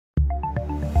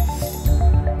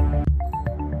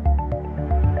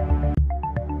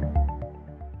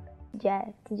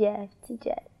TGIF.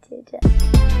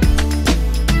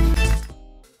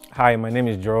 Hi, my name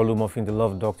is Joro Olumofin, the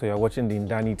Love Doctor. You're watching the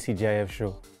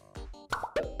NdaniTGIFShow.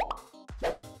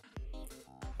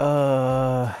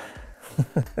 I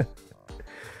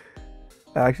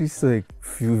actually saw a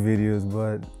few videos,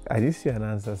 but I didn't see an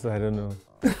answer, so I don't know.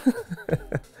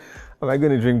 Am I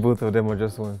going to drink both of them or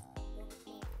just one?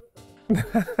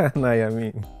 Nah, I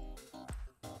mean.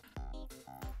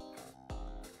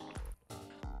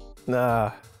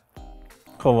 Nah.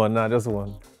 Come on, nah, just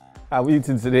one. I'm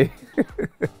eating today.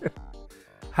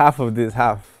 Half of this,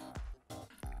 half.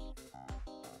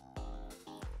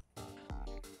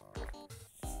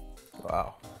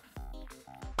 Wow.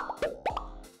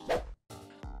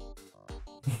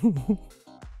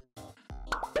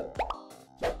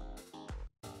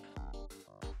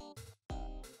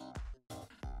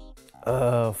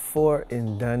 For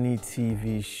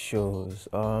NdaniTV shows,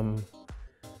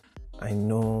 I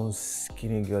know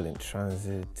Skinny Girl in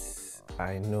Transit.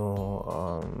 I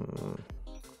know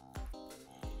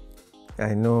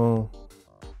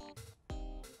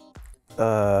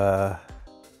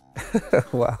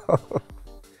wow.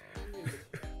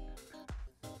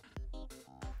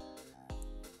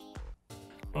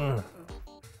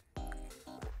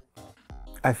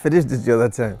 I finished this the other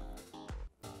time.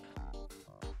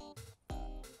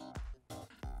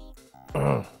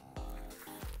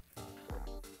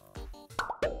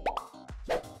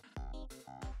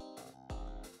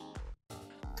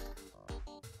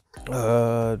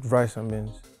 Rice and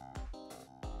beans.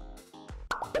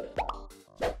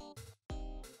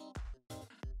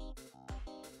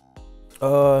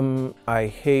 I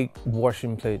hate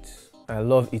washing plates. I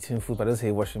love eating food, but I just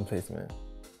hate washing plates, man.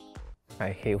 I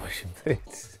hate washing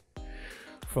plates.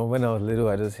 From when I was little,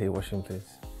 I just hate washing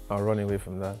plates. I'll run away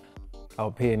from that.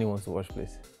 I'll pay anyone to wash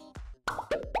plates.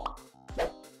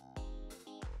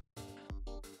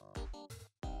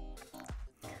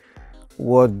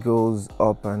 What goes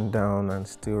up and down and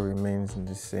still remains in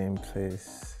the same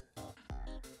place?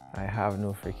 I have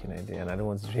no freaking idea, and I don't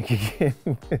want to drink again.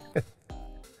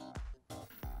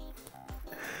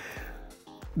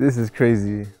 This is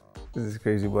crazy. This is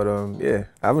crazy, but yeah,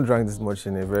 I haven't drank this much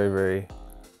in a very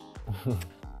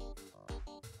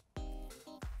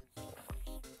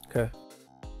okay.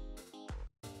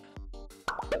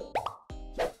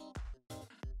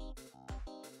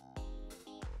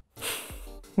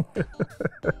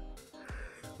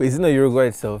 Wait, is it not Uruguay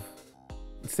itself?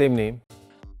 Same name?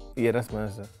 Yeah, that's my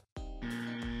answer.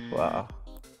 Wow.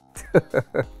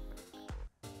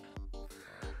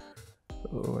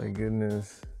 Oh my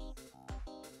goodness.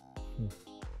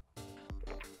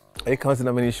 Are you counting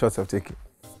how many shots I've taken?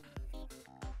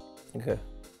 Okay.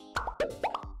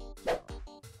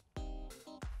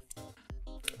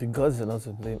 The gods are not to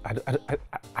blame. I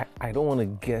don't want to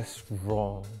guess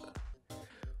wrong,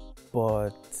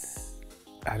 but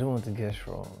I don't want to guess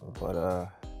wrong, but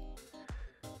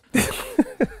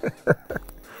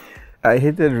I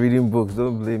hated reading books,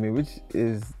 don't blame me, which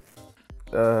is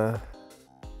yeah,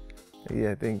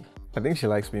 I think she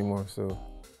likes me more, so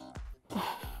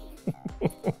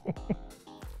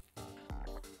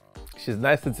she's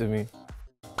nicer to me.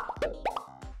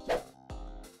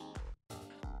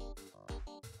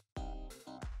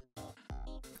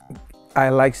 I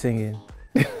like singing.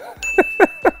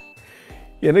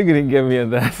 You're not gonna get me on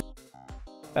that.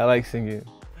 I like singing.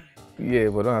 Yeah,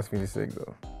 but don't ask me to sing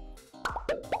though.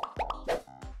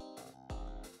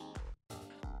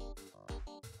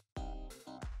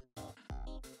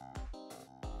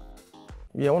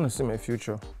 Yeah, I want to see my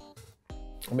future.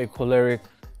 I'm a choleric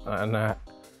and I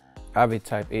have a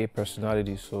type A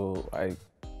personality, so I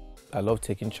love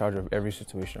taking charge of every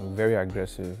situation. I'm very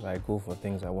aggressive. I go for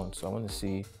things I want, so I want to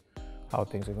see how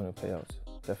things are going to play out.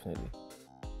 Definitely.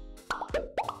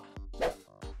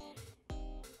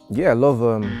 Yeah, I love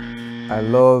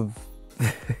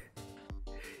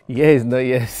yeah is not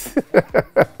yes.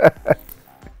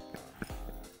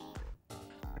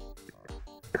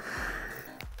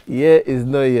 Yeah is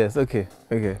no yes. Okay.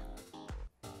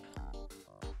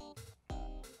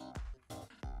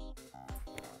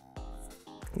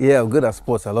 Yeah, I'm good at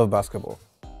sports. I love basketball.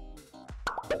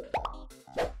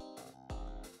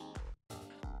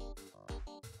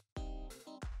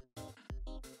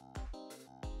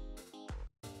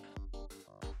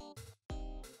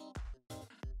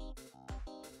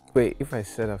 Wait, if I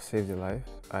said I've saved a life,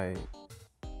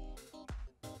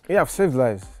 yeah, I've saved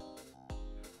lives.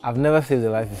 I've never saved a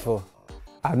life before.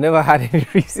 I've never had any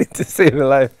reason to save a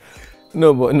life.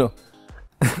 No, but no.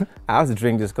 I have to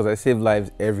drink this because I save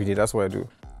lives every day. That's what I do.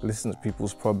 Listen to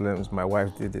people's problems. My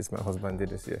wife did this, my husband did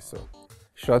this, yes. So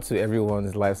shout out to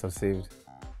everyone's lives I've saved.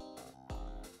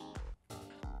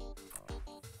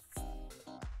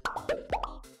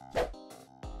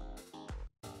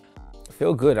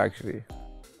 feel good actually.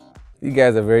 You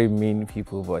guys are very mean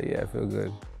people, but yeah, I feel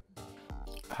good.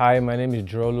 Hi, my name is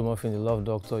Joro Olumofin, the Love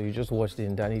Doctor. You just watched the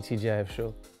NdaniTGIF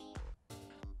show.